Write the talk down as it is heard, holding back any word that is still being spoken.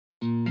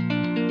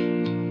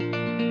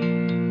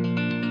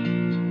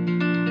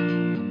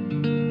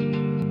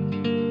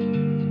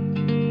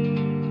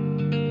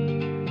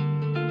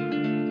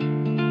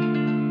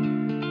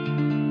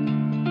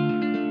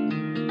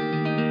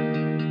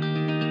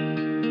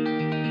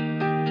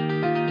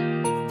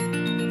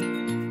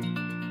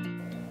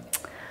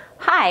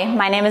Hi,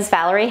 my name is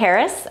Valerie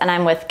Harris and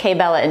I'm with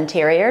Kaybella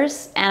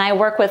Interiors, and I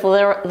work with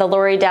the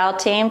Laurie Dau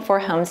team for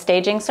home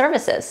staging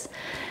services.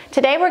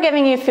 Today we're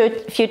giving you a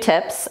few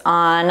tips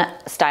on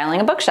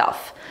styling a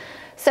bookshelf.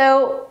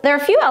 So there are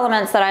a few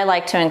elements that I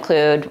like to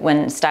include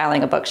when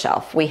styling a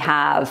bookshelf. We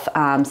have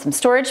some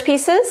storage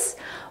pieces,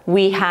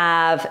 we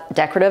have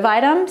decorative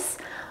items.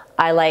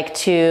 I like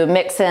to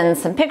mix in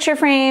some picture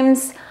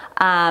frames,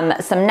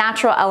 some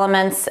natural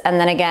elements, and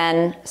then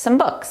again, some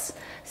books.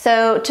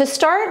 So to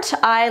start,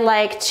 I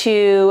like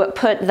to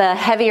put the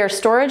heavier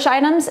storage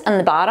items in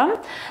the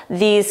bottom.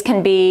 These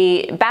can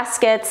be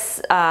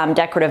baskets,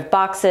 decorative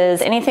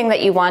boxes, anything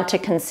that you want to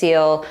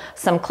conceal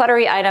some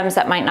cluttery items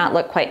that might not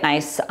look quite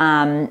nice,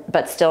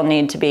 but still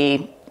need to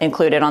be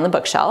included on the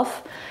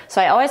bookshelf.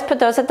 So I always put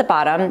those at the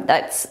bottom.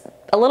 That's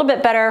a little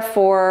bit better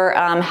for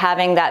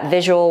having that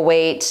visual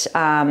weight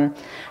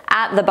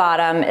at the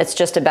bottom. It's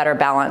just a better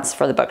balance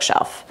for the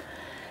bookshelf.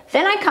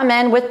 Then I come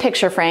in with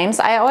picture frames.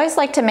 I always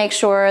like to make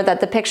sure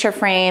that the picture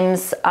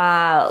frames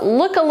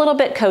look a little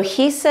bit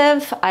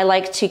cohesive. I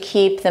like to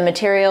keep the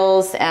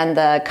materials and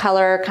the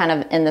color kind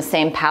of in the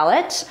same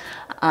palette.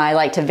 I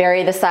like to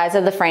vary the size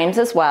of the frames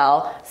as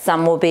well.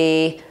 Some will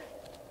be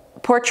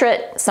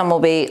portrait, some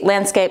will be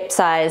landscape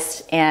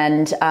sized,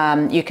 and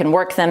you can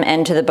work them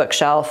into the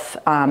bookshelf,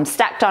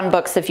 stacked on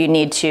books if you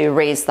need to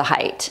raise the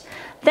height.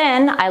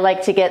 Then I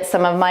like to get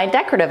some of my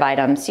decorative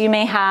items. You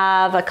may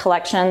have a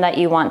collection that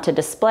you want to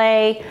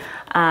display.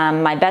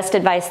 My best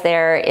advice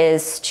there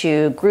is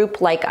to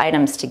group like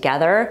items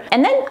together.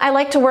 And then I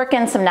like to work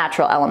in some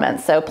natural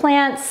elements. So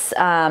plants,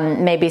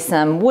 maybe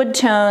some wood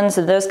tones,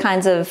 those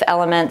kinds of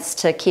elements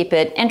to keep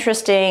it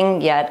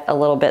interesting yet a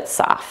little bit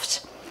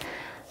soft.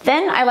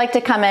 Then I like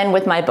to come in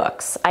with my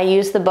books. I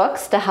use the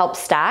books to help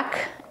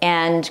stack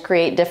and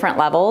create different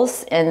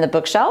levels in the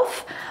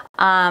bookshelf.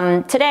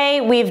 Today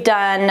we've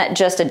done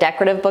just a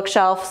decorative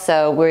bookshelf,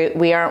 so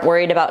we aren't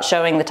worried about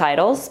showing the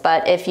titles,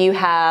 but if you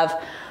have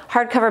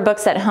hardcover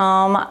books at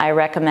home, I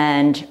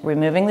recommend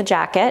removing the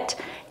jacket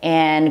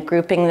and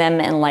grouping them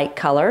in light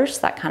colors.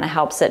 That kind of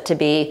helps it to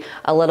be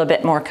a little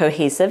bit more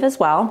cohesive as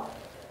well.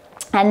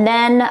 And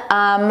then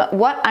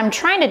what I'm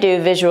trying to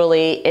do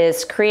visually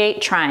is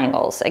create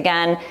triangles.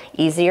 Again,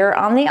 easier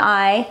on the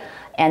eye,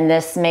 and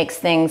this makes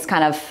things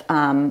kind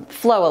of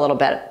flow a little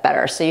bit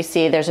better. So you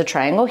see there's a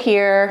triangle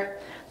here,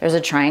 there's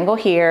a triangle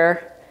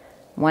here,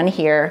 one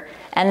here,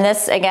 and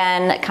this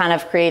again kind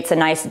of creates a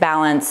nice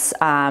balance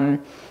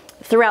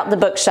throughout the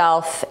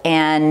bookshelf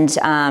and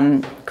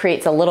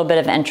creates a little bit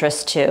of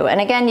interest too.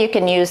 And again, you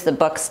can use the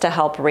books to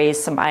help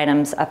raise some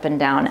items up and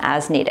down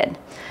as needed.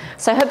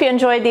 So I hope you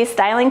enjoyed these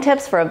styling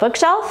tips for a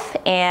bookshelf,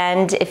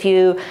 and if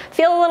you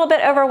feel a little bit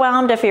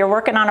overwhelmed, if you're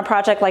working on a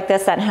project like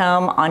this at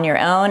home on your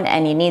own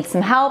and you need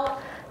some help,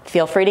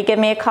 feel free to give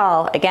me a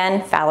call.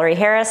 Again, Valerie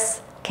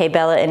Harris,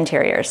 Kaybella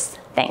Interiors.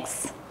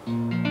 Thanks.